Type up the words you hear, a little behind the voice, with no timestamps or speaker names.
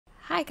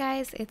Hi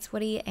guys, it's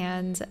Woody,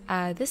 and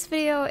this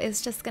video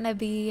is just gonna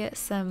be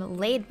some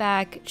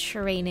laid-back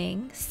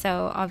training.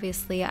 So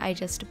obviously I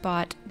just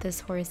bought this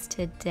horse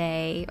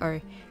today,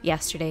 or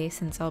yesterday,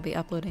 since I'll be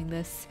uploading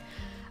this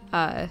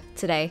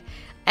today.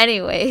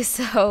 Anyway,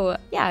 so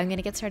yeah, I'm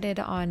gonna get started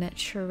on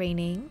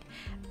training.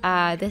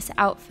 This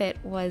outfit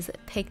was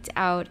picked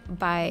out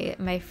by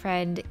my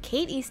friend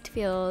Kate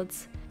Eastwood.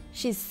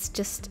 She's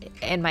just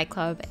in my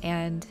club,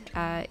 and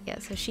yeah,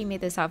 so she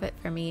made this outfit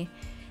for me.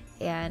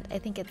 And I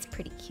think it's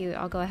pretty cute.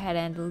 I'll go ahead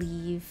and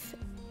leave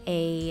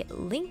a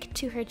link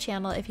to her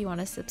channel if you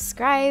want to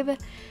subscribe.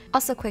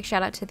 Also, quick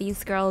shout out to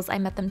these girls. I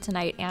met them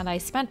tonight and I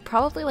spent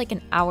probably like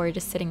an hour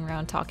just sitting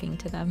around talking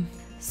to them.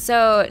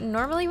 So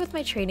normally with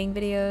my training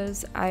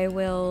videos, I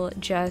will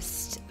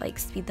just like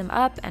speed them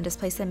up and just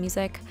play some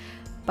music,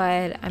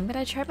 but I'm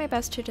gonna try my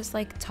best to just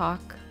like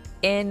talk.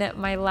 In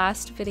my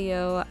last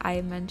video,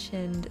 I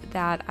mentioned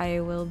that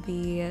I will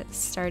be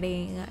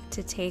starting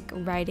to take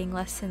riding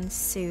lessons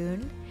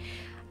soon.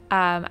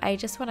 I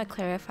just want to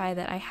clarify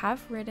that I have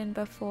ridden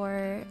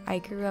before. I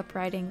grew up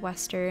riding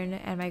Western,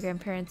 and my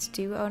grandparents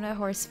do own a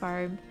horse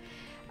farm.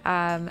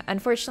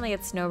 Unfortunately,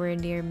 it's nowhere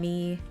near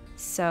me,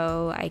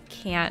 so I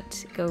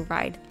can't go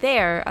ride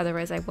there,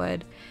 otherwise I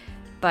would.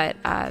 But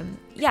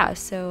yeah,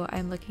 so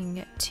I'm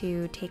looking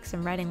to take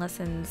some riding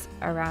lessons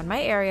around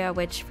my area,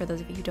 which for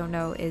those of you who don't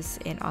know is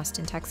in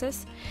Austin,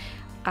 Texas.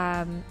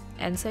 And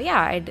so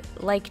yeah, I'd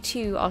like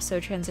to also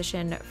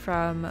transition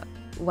from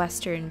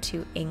Western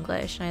to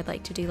English, and I'd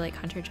like to do like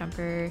hunter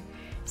jumper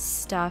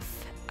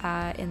stuff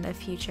in the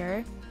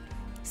future.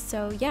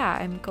 So yeah,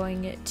 I'm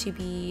going to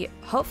be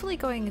hopefully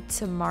going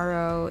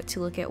tomorrow to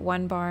look at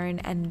one barn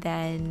and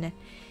then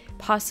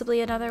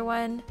possibly another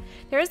one.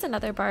 There is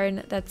another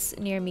barn that's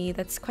near me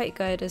that's quite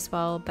good as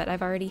well, but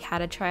I've already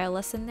had a trial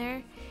lesson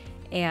there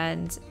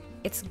and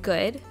it's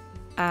good.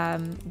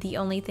 The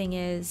only thing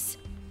is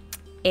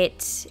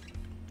it's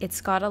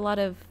got a lot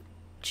of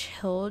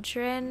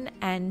children,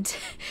 and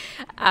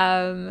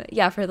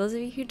yeah, for those of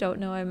you who don't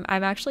know,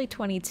 I'm actually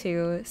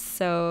 22,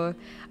 so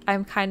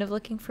I'm kind of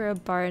looking for a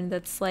barn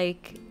that's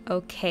like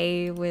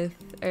okay with,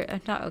 or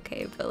not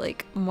okay, but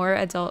like more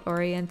adult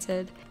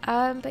oriented.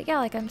 But yeah,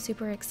 like I'm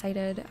super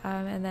excited,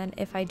 and then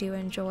if I do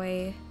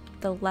enjoy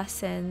the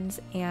lessons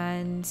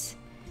and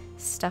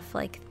stuff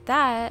like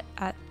that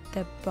at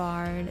the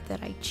barn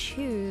that I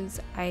choose,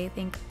 I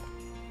think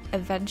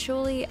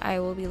eventually I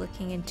will be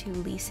looking into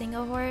leasing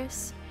a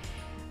horse.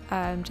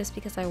 Just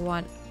because I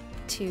want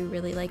to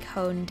really like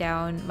hone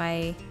down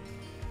my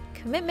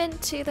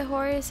commitment to the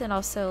horse, and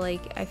also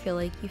like I feel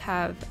like you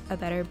have a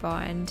better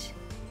bond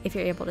if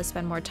you're able to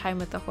spend more time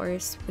with the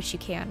horse, which you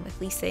can with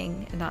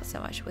leasing and not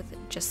so much with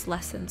just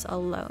lessons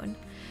alone.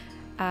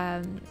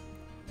 And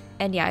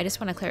yeah, I just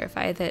want to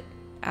clarify that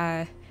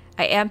I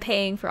am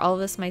paying for all of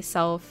this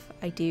myself.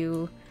 I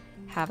do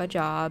have a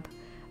job.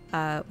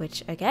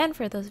 Which again,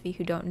 for those of you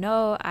who don't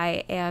know,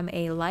 I am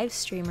a live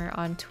streamer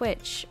on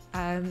Twitch.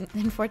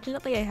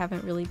 Unfortunately, I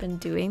haven't really been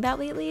doing that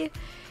lately.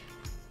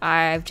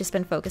 I've just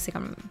been focusing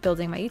on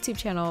building my YouTube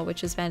channel,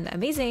 which has been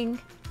amazing.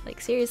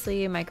 Like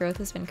seriously, my growth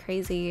has been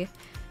crazy.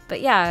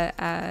 But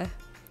yeah,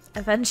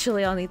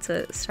 eventually I'll need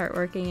to start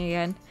working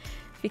again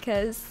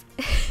because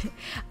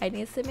I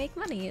need to make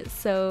money.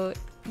 So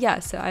yeah,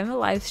 so I'm a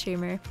live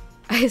streamer.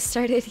 I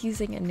started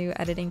using a new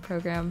editing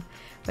program,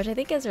 which I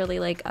think is really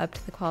like up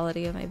to the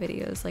quality of my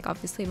videos. Like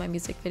obviously my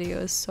music video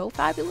is so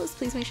fabulous.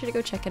 Please make sure to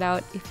go check it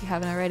out if you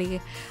haven't already.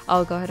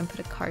 I'll go ahead and put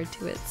a card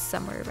to it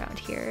somewhere around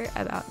here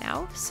about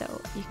now, so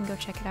you can go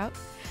check it out.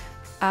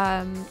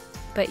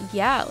 But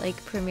yeah,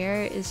 like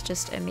Premiere is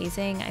just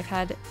amazing. I've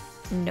had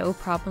no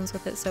problems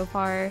with it so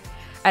far.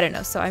 I don't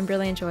know, so I'm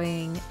really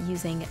enjoying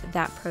using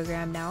that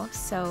program now.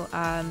 So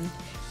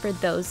for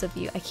those of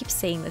you, I keep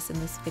saying this in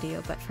this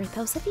video, but for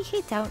those of you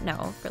who don't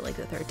know, for like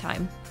the third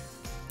time,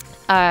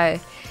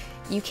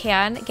 you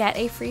can get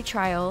a free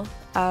trial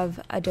of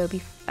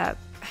Adobe, I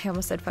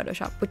almost said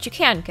Photoshop, which you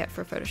can get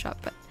for Photoshop,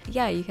 but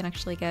yeah, you can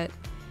actually get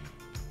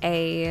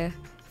a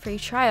free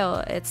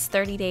trial. It's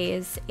 30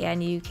 days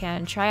and you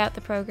can try out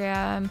the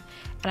program,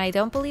 and I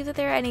don't believe that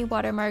there are any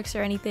watermarks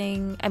or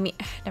anything. I mean,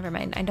 never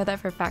mind, I know that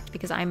for a fact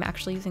because I'm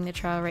actually using the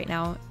trial right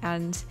now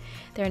and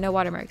there are no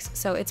watermarks,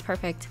 so it's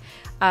perfect.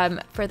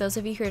 For those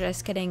of you who are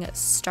just getting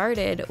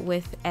started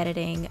with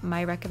editing,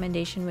 my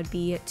recommendation would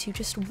be to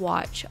just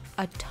watch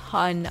a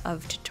ton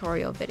of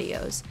tutorial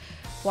videos.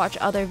 Watch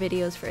other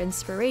videos for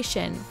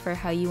inspiration for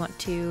how you want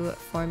to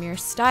form your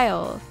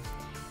style.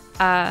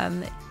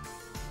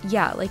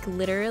 Yeah, like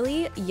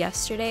literally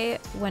yesterday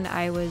when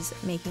I was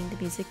making the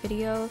music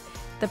video,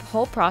 the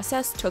whole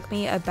process took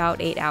me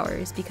about 8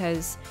 hours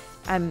because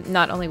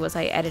not only was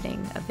I editing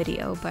a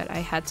video, but I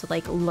had to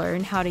like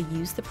learn how to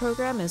use the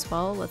program as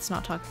well. Let's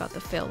not talk about the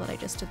fail that I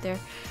just did there.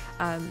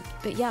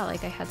 But yeah,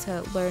 like I had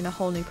to learn a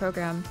whole new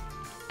program,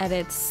 and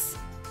it's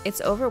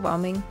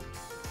overwhelming.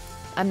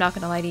 I'm not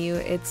gonna lie to you,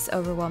 it's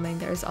overwhelming.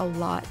 There's a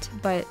lot,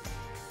 but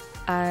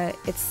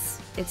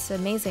it's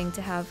amazing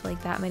to have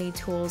like that many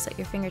tools at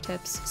your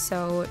fingertips.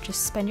 So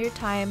just spend your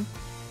time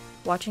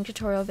watching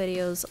tutorial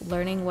videos,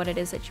 learning what it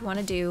is that you want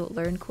to do,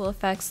 learn cool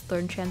effects,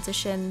 learn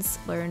transitions,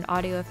 learn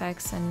audio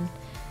effects and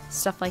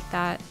stuff like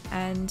that.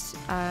 And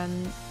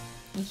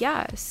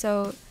yeah,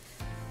 so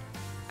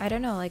I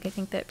don't know, like I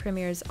think that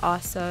Premiere is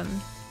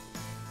awesome,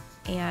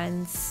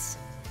 and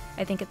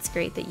I think it's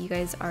great that you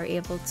guys are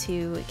able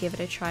to give it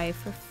a try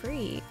for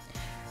free.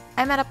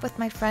 I met up with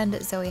my friend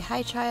Zoe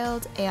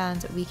Highchild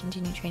and we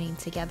continue training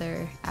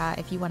together.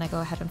 If you want to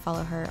go ahead and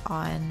follow her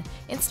on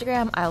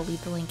Instagram, I'll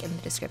leave the link in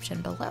the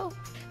description below.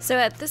 So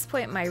at this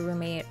point my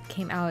roommate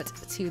came out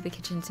to the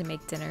kitchen to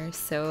make dinner,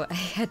 so I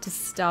had to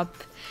stop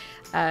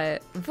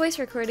voice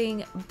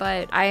recording,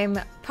 but I'm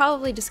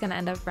probably just gonna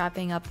end up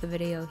wrapping up the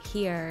video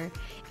here.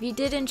 If you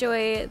did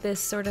enjoy this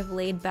sort of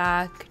laid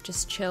back,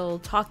 just chill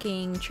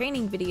talking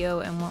training video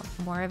and want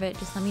more of it,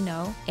 just let me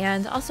know.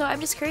 And also I'm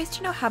just curious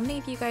to know how many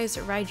of you guys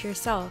ride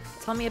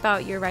yourself. Tell me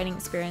about your riding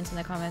experience in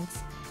the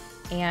comments,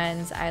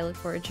 and I look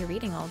forward to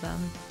reading all of them.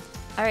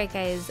 Alright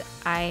guys,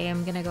 I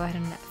am gonna go ahead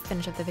and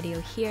finish up the video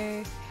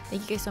here.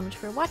 Thank you guys so much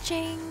for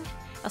watching.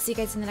 I'll see you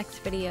guys in the next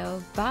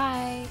video.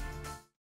 Bye!